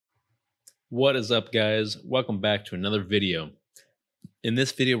What is up, guys? Welcome back to another video. In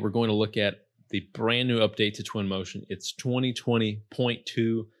this video, we're going to look at the brand new update to Twinmotion. It's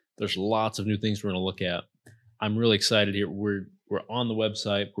 2020.2. There's lots of new things we're going to look at. I'm really excited here. We're on the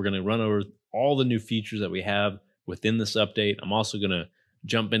website. We're going to run over all the new features that we have within this update. I'm also going to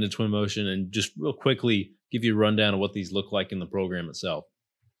jump into Twinmotion and just real quickly give you a rundown of what these look like in the program itself.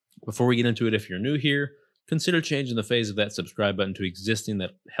 Before we get into it, if you're new here, consider changing the phase of that subscribe button to existing.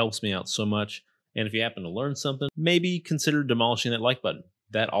 That helps me out so much. And if you happen to learn something, maybe consider demolishing that like button.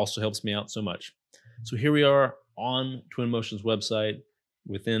 That also helps me out so much. So here we are on Twinmotion's website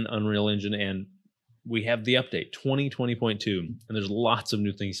within Unreal Engine, and we have the update 2020.2, and there's lots of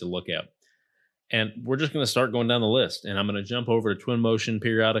new things to look at. And we're just going to start going down the list, and I'm going to jump over to Twinmotion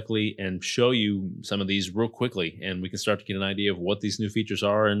periodically and show you some of these real quickly, and we can start to get an idea of what these new features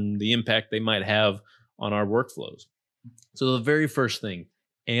are and the impact they might have on our workflows. So the very first thing,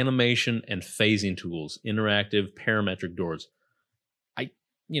 animation and phasing tools, interactive parametric doors.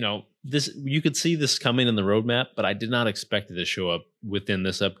 You could see this coming in the roadmap, but I did not expect it to show up within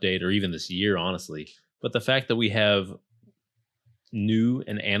this update or even this year, honestly. But the fact that we have new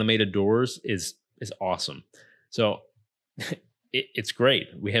and animated doors is awesome. So it's great.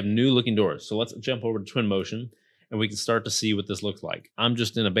 We have new looking doors. So let's jump over to Twinmotion and we can start to see what this looks like. I'm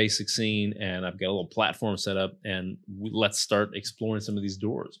just in a basic scene and I've got a little platform set up, and let's start exploring some of these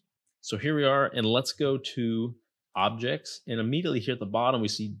doors. So here we are, and let's go to objects, and immediately here at the bottom we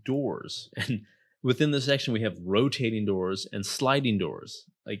see doors, and within this section we have rotating doors and sliding doors.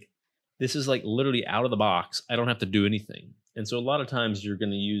 Like, this is like literally out of the box. I don't have to do anything. And so a lot of times you're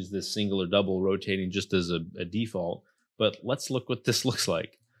going to use this single or double rotating just as a default, but let's look what this looks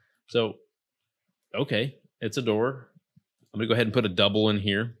like. So okay, it's a door. I'm gonna go ahead and put a double in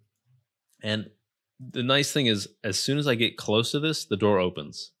here, and the nice thing is, as soon as I get close to this, the door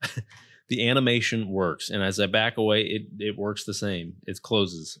opens. The animation works, and as I back away, it works the same. It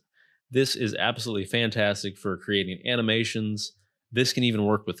closes. This is absolutely fantastic for creating animations. This can even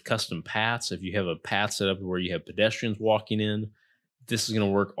work with custom paths. If you have a path set up where you have pedestrians walking in, this is going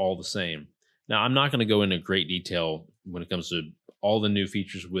to work all the same. Now, I'm not going to go into great detail when it comes to all the new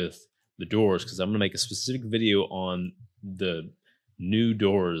features with the doors, because I'm going to make a specific video on the new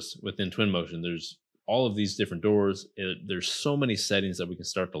doors within Twinmotion. There's all of these different doors. There's so many settings that we can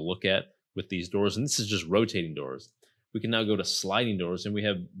start to look at with these doors, and this is just rotating doors. We can now go to sliding doors, and we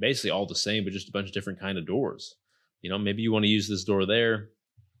have basically all the same, but just a bunch of different kind of doors. You know, maybe you want to use this door there,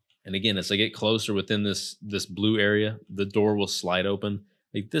 and again, as I get closer within this blue area, the door will slide open.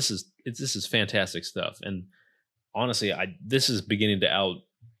 Like, this is fantastic stuff. And honestly, this is beginning to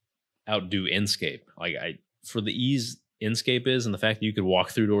outdo Inkscape. Like, for the ease Inkscape is, and the fact that you could walk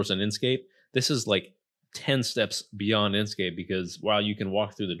through doors in Inkscape, this is like 10 steps beyond Inkscape, because while you can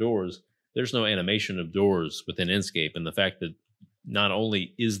walk through the doors, there's no animation of doors within Inkscape. And the fact that not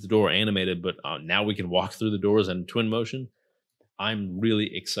only is the door animated, but now we can walk through the doors in Twinmotion, I'm really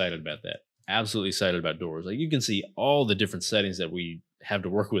excited about that. Absolutely excited about doors. Like, you can see all the different settings that we have to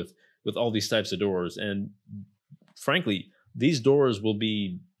work with all these types of doors. And frankly, these doors will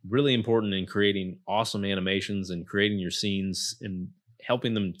be really important in creating awesome animations and creating your scenes and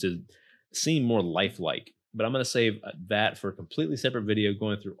helping them to seem more lifelike. But I'm going to save that for a completely separate video,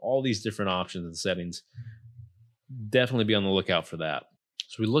 going through all these different options and settings. Definitely be on the lookout for that.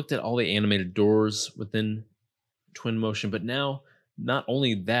 So we looked at all the animated doors within Twinmotion, but now not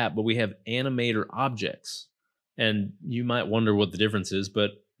only that, but we have Animator Objects. And you might wonder what the difference is,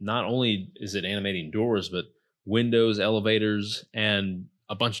 but not only is it animating doors, but windows, elevators, and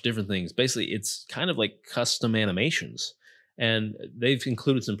a bunch of different things. Basically, it's kind of like custom animations. And they've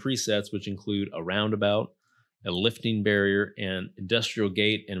included some presets, which include a roundabout, a lifting barrier, and industrial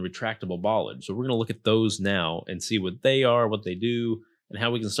gate, and retractable bollard. So we're going to look at those now and see what they are, what they do, and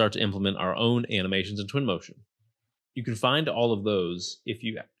how we can start to implement our own animations in Twinmotion. You can find all of those if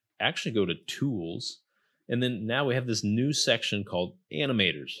you actually go to Tools, and then now we have this new section called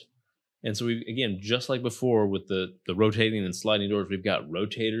Animators. And so we, again, just like before with the rotating and sliding doors, we've got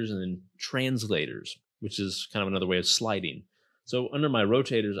rotators and then translators, which is kind of another way of sliding. So under my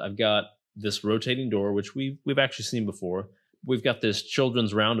rotators, I've got this rotating door, which we've actually seen before. We've got this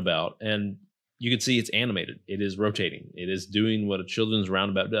children's roundabout, and you can see it's animated. It is rotating. It is doing what a children's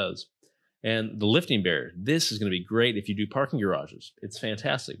roundabout does. And the lifting barrier, this is going to be great if you do parking garages. It's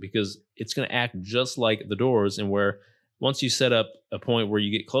fantastic because it's going to act just like the doors, and where once you set up a point where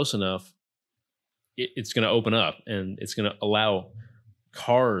you get close enough, it's going to open up, and it's going to allow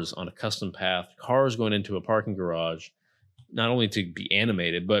cars on a custom path, cars going into a parking garage, not only to be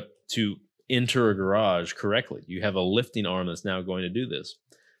animated, but to enter a garage correctly. You have a lifting arm that's now going to do this.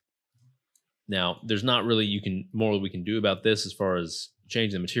 Now, there's not really more we can do about this as far as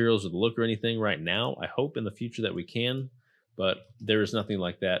changing the materials or the look or anything right now. I hope in the future that we can, but there is nothing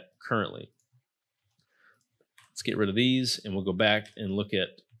like that currently. Let's get rid of these and we'll go back and look at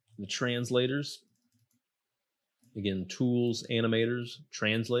the translators. Again, tools, animators,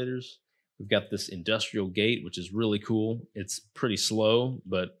 translators. We've got this industrial gate, which is really cool. It's pretty slow,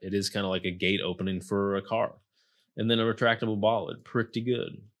 but it is kind of like a gate opening for a car. And then a retractable bollard, pretty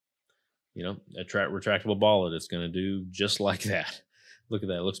good. You know, a retractable bollard, it's going to do just like that. Look at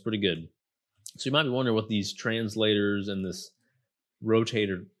that, it looks pretty good. So you might be wondering what these translators and this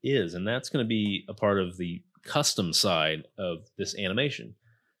rotator is, and that's going to be a part of the custom side of this animation.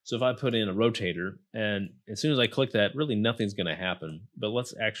 So if I put in a rotator, and as soon as I click that, really nothing's going to happen. But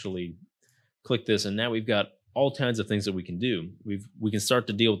let's actually click this, and now we've got all kinds of things that we can do. We can start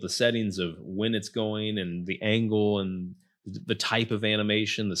to deal with the settings of when it's going and the angle and the type of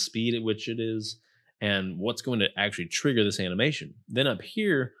animation, the speed at which it is, and what's going to actually trigger this animation. Then up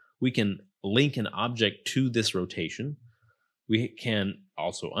here, we can link an object to this rotation. We can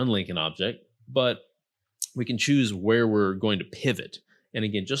also unlink an object, but we can choose where we're going to pivot. And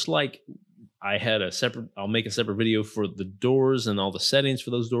again, just like I'll make a separate video for the doors and all the settings for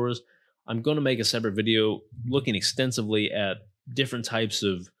those doors. I'm going to make a separate video looking extensively at different types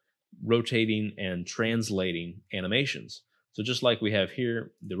of rotating and translating animations. So just like we have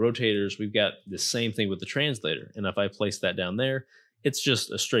here, the rotators, we've got the same thing with the translator. And if I place that down there, it's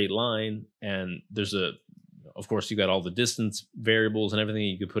just a straight line. And there's of course, you got all the distance variables and everything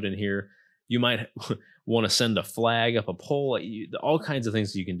you could put in here. You might want to send a flag up a pole, all kinds of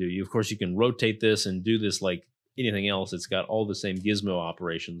things you can do. Of course, you can rotate this and do this like anything else. It's got all the same gizmo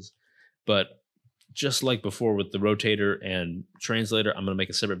operations. But just like before with the rotator and translator, I'm going to make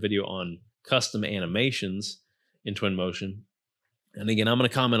a separate video on custom animations in Twinmotion. And again, I'm going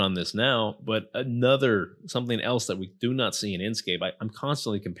to comment on this now, but something else that we do not see in Inkscape, I'm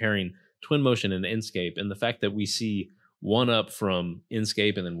constantly comparing Twinmotion and Inkscape, and the fact that we see one up from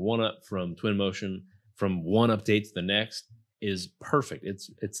Inkscape and then one up from Twinmotion from one update to the next is perfect.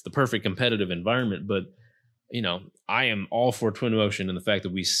 It's the perfect competitive environment. But you know, I am all for Twinmotion and the fact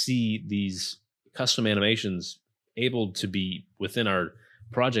that we see these custom animations able to be within our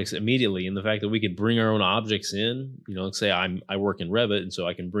projects immediately, and the fact that we could bring our own objects in. You know, let's say I work in Revit, and so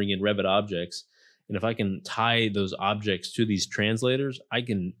I can bring in Revit objects, and if I can tie those objects to these translators, I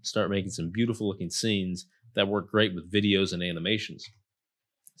can start making some beautiful looking scenes that work great with videos and animations.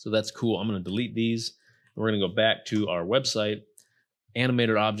 So that's cool. I'm going to delete these. We're going to go back to our website.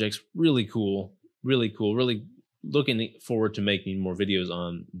 Animator Objects, really cool, really cool. Really looking forward to making more videos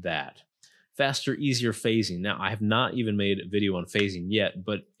on that. Faster, easier phasing. Now, I have not even made a video on phasing yet,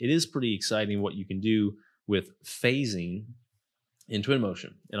 but it is pretty exciting what you can do with phasing in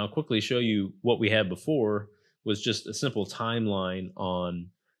Twinmotion. And I'll quickly show you what we had before was just a simple timeline on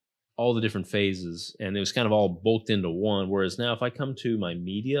all the different phases, and it was kind of all bulked into one. Whereas now if I come to my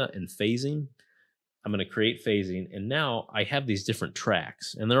media and phasing, I'm going to create phasing, and now I have these different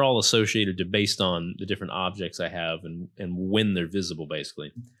tracks, and they're all associated based on the different objects I have and when they're visible,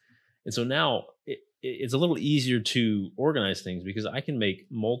 basically. And so now it's a little easier to organize things because I can make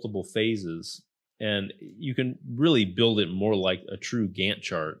multiple phases, and you can really build it more like a true Gantt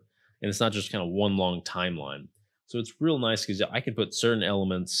chart, and it's not just kind of one long timeline. So it's real nice because I can put certain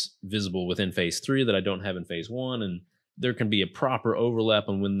elements visible within phase 3 that I don't have in phase 1, and there can be a proper overlap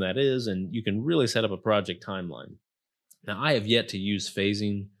on when that is, and you can really set up a project timeline. Now, I have yet to use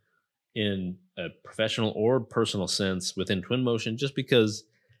phasing in a professional or personal sense within Twinmotion, just because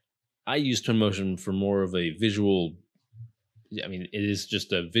I use Twinmotion for more of a visual, I mean, it is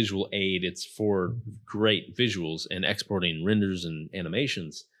just a visual aid. It's for great visuals and exporting renders and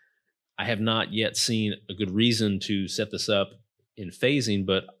animations. I have not yet seen a good reason to set this up in phasing,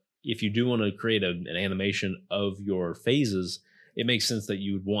 but if you do want to create an animation of your phases, it makes sense that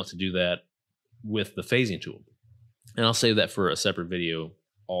you would want to do that with the phasing tool. And I'll save that for a separate video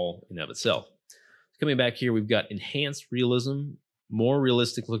all in of itself. Coming back here, we've got enhanced realism, more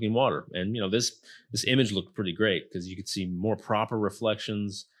realistic looking water. And you know, this image looked pretty great because you could see more proper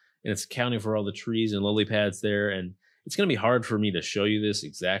reflections, and it's accounting for all the trees and lily pads there. And it's going to be hard for me to show you this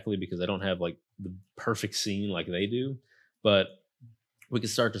exactly because I don't have like the perfect scene like they do, but we can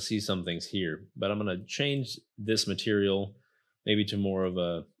start to see some things here. But I'm going to change this material maybe to more of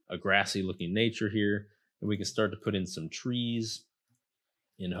a grassy looking nature here, and we can start to put in some trees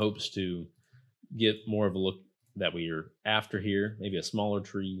in hopes to get more of a look that we are after here. Maybe a smaller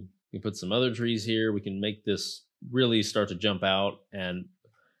tree. We can put some other trees here. We can make this really start to jump out. And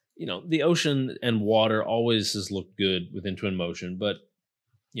you know, the ocean and water always has looked good within Twinmotion, but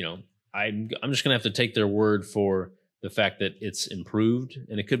you know, I'm just gonna have to take their word for the fact that it's improved,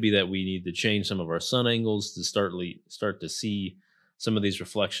 and it could be that we need to change some of our sun angles to start to see some of these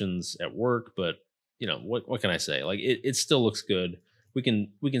reflections at work. But what can I say? Like it still looks good. We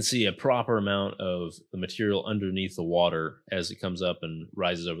can see a proper amount of the material underneath the water as it comes up and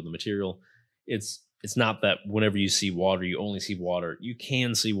rises over the material. It's not that whenever you see water, you only see water. You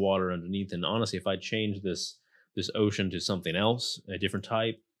can see water underneath. And honestly, if I change this ocean to something else, a different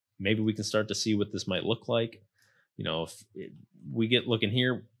type, maybe we can start to see what this might look like. If we get looking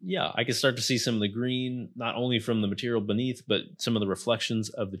here, yeah, I can start to see some of the green, not only from the material beneath, but some of the reflections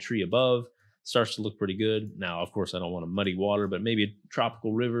of the tree above starts to look pretty good. Now, of course, I don't want to muddy water, but maybe a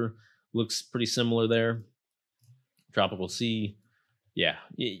tropical river looks pretty similar there. Tropical sea. Yeah,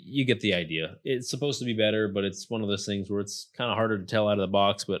 you get the idea. It's supposed to be better, but it's one of those things where it's kind of harder to tell out of the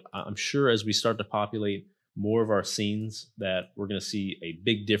box. But I'm sure as we start to populate more of our scenes that we're going to see a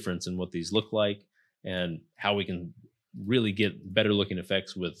big difference in what these look like and how we can really get better looking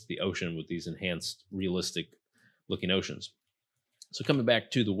effects with the ocean with these enhanced realistic looking oceans. So coming back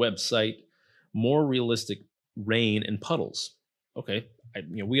to the website, more realistic rain and puddles. Okay,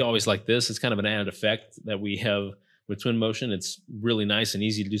 we always like this. It's kind of an added effect that we have with Twinmotion. It's really nice and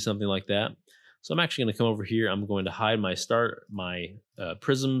easy to do something like that. So I'm actually going to come over here. I'm going to hide my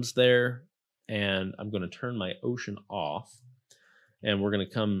prisms there, and I'm going to turn my ocean off, and we're going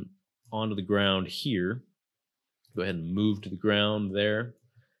to come onto the ground here. Go ahead and move to the ground there,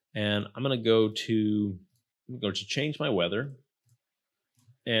 and I'm going to go to change my weather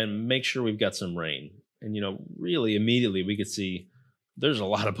and make sure we've got some rain. And really immediately we could see there's a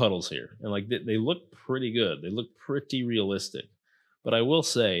lot of puddles here, and like they look pretty good. They look pretty realistic. But I will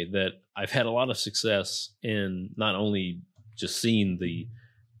say that I've had a lot of success in not only just seeing the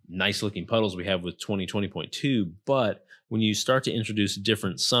nice looking puddles we have with 2020.2, but when you start to introduce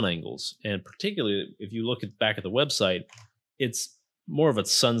different sun angles, and particularly if you look back at the website, it's more of a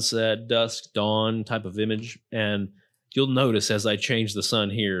sunset, dusk, dawn type of image. And you'll notice as I change the sun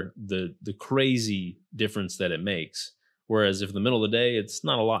here, the crazy difference that it makes. Whereas if in the middle of the day, it's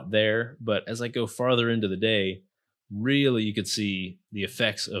not a lot there, but as I go farther into the day, really you could see the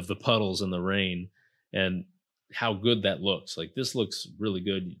effects of the puddles and the rain and how good that looks. Like this looks really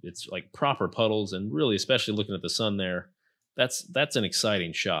good. It's like proper puddles, and really, especially looking at the sun there, that's an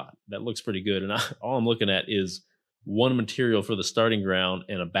exciting shot. That looks pretty good. And all I'm looking at is one material for the starting ground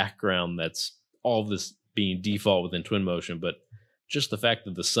and a background that's all of this being default within Twinmotion. But just the fact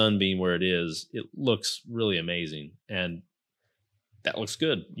that the sun being where it is, it looks really amazing. And that looks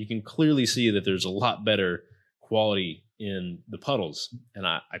good. You can clearly see that there's a lot better quality in the puddles. And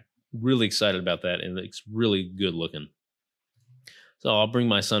I'm really excited about that. And it's really good looking. So I'll bring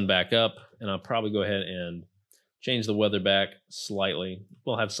my sun back up, and I'll probably go ahead and change the weather back slightly.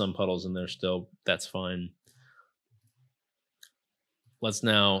 We'll have some puddles in there still. That's fine. Let's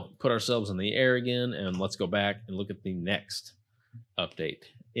now put ourselves in the air again, and let's go back and look at the next update.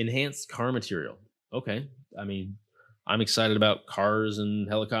 Enhanced car material. Okay, I mean, I'm excited about cars and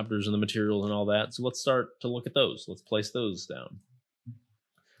helicopters and the material and all that. So let's start to look at those. Let's place those down.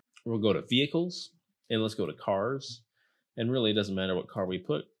 We'll go to vehicles, and let's go to cars. And really, it doesn't matter what car we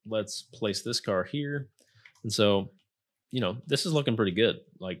put. Let's place this car here. And so, this is looking pretty good.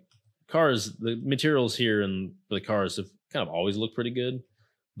 Like cars, the materials here and the cars have kind of always looked pretty good.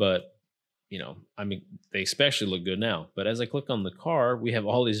 But, they especially look good now. But as I click on the car, we have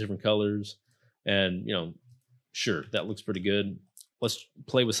all these different colors. And, sure, that looks pretty good. Let's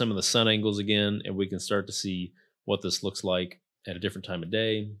play with some of the sun angles again, and we can start to see what this looks like at a different time of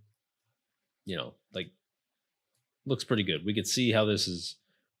day. Looks pretty good. We can see how this is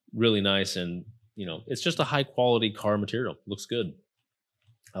really nice, and it's just a high quality car material. Looks good.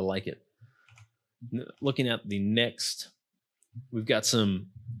 I like it. Looking at the next, we've got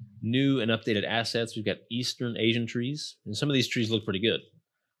some new and updated assets. We've got Eastern Asian trees, and some of these trees look pretty good.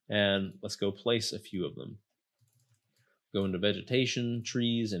 And let's go place a few of them. Go into vegetation,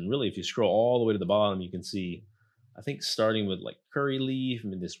 trees, and really if you scroll all the way to the bottom, you can see, I think starting with like curry leaf,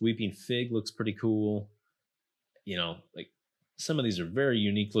 this weeping fig looks pretty cool. Some of these are very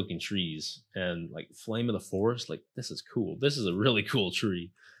unique looking trees, and like flame of the forest, like this is cool. This is a really cool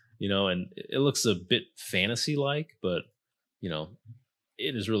tree, and it looks a bit fantasy like, but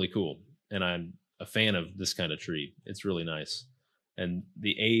it is really cool. And I'm a fan of this kind of tree. It's really nice. And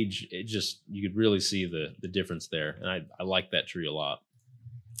the age, you could really see the difference there. And I like that tree a lot.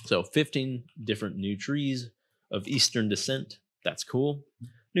 So 15 different new trees of Eastern descent. That's cool.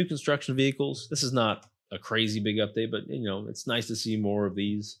 New construction vehicles. This is not a crazy big update, but it's nice to see more of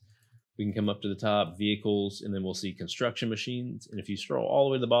these. We can come up to the top, vehicles, and then we'll see construction machines. And if you scroll all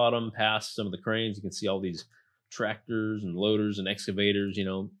the way to the bottom past some of the cranes, you can see all these tractors and loaders and excavators, you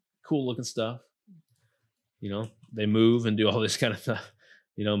know, cool looking stuff. You know, they move and do all this kind of stuff,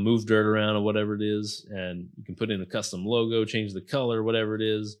 you know, move dirt around or whatever it is. And you can put in a custom logo, change the color, whatever it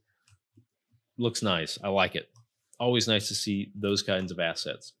is. Looks nice. I like it. Always nice to see those kinds of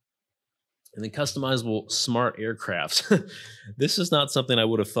assets. And then customizable smart aircrafts. This is not something I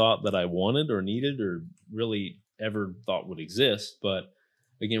would have thought that I wanted or needed or really ever thought would exist. But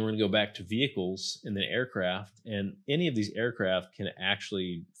again, we're going to go back to vehicles and then aircraft. And any of these aircraft can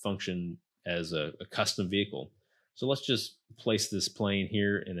actually function as a custom vehicle. So let's just place this plane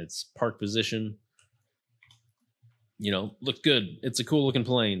here in its park position. You know, looks good. It's a cool looking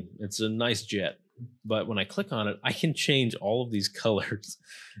plane. It's a nice jet. But when I click on it, I can change all of these colors.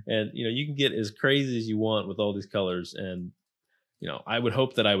 And, you know, you can get as crazy as you want with all these colors. And, you know, I would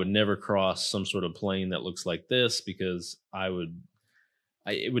hope that I would never cross some sort of plane that looks like this, because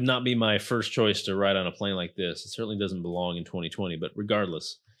it would not be my first choice to ride on a plane like this. It certainly doesn't belong in 2020. But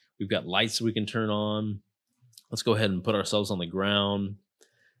regardless, we've got lights we can turn on. Let's go ahead and put ourselves on the ground.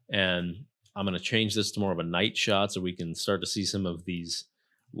 And I'm going to change this to more of a night shot so we can start to see some of these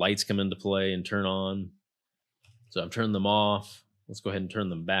lights come into play and turn on. So I've turned them off. Let's go ahead and turn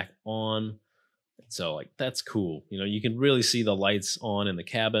them back on. So like, that's cool. You know, you can really see the lights on in the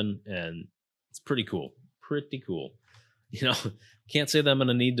cabin, and it's pretty cool. Pretty cool. You know, can't say that I'm going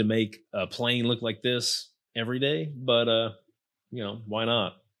to need to make a plane look like this every day, but you know, why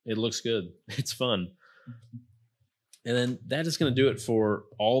not? It looks good. It's fun. And then that is going to do it for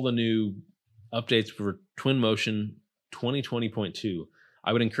all the new updates for Twinmotion 2020.2.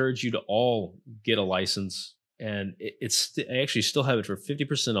 I would encourage you to all get a license, and I actually still have it for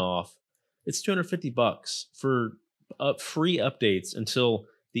 50% off. It's $250 for free updates until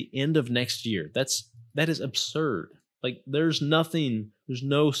the end of next year. That is absurd. Like, there's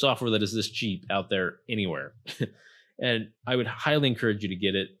no software that is this cheap out there anywhere. And I would highly encourage you to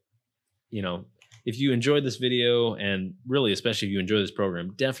get it. You know, if you enjoyed this video, and really, especially if you enjoy this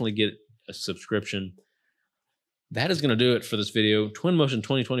program, definitely get a subscription. That is going to do it for this video. Twinmotion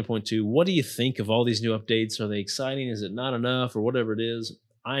 2020.2. What do you think of all these new updates? Are they exciting? Is it not enough, or whatever it is?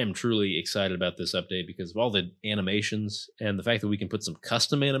 I am truly excited about this update because of all the animations and the fact that we can put some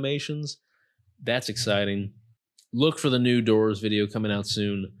custom animations. That's exciting. Look for the new doors video coming out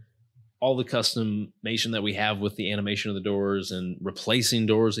soon. All the customization that we have with the animation of the doors and replacing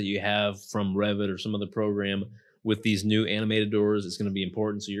doors that you have from Revit or some other program with these new animated doors is going to be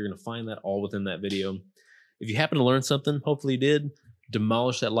important. So you're going to find that all within that video. If you happen to learn something, hopefully you did,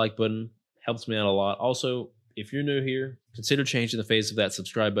 demolish that like button. Helps me out a lot. Also, if you're new here, consider changing the face of that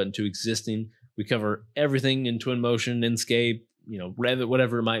subscribe button to existing. We cover everything in Twinmotion, Inkscape, you know, Revit,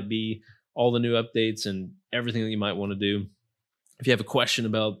 whatever it might be, all the new updates and everything that you might want to do. If you have a question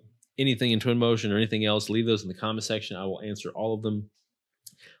about anything in Twinmotion or anything else, leave those in the comment section. I will answer all of them.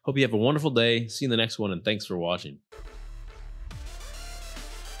 Hope you have a wonderful day. See you in the next one, and thanks for watching.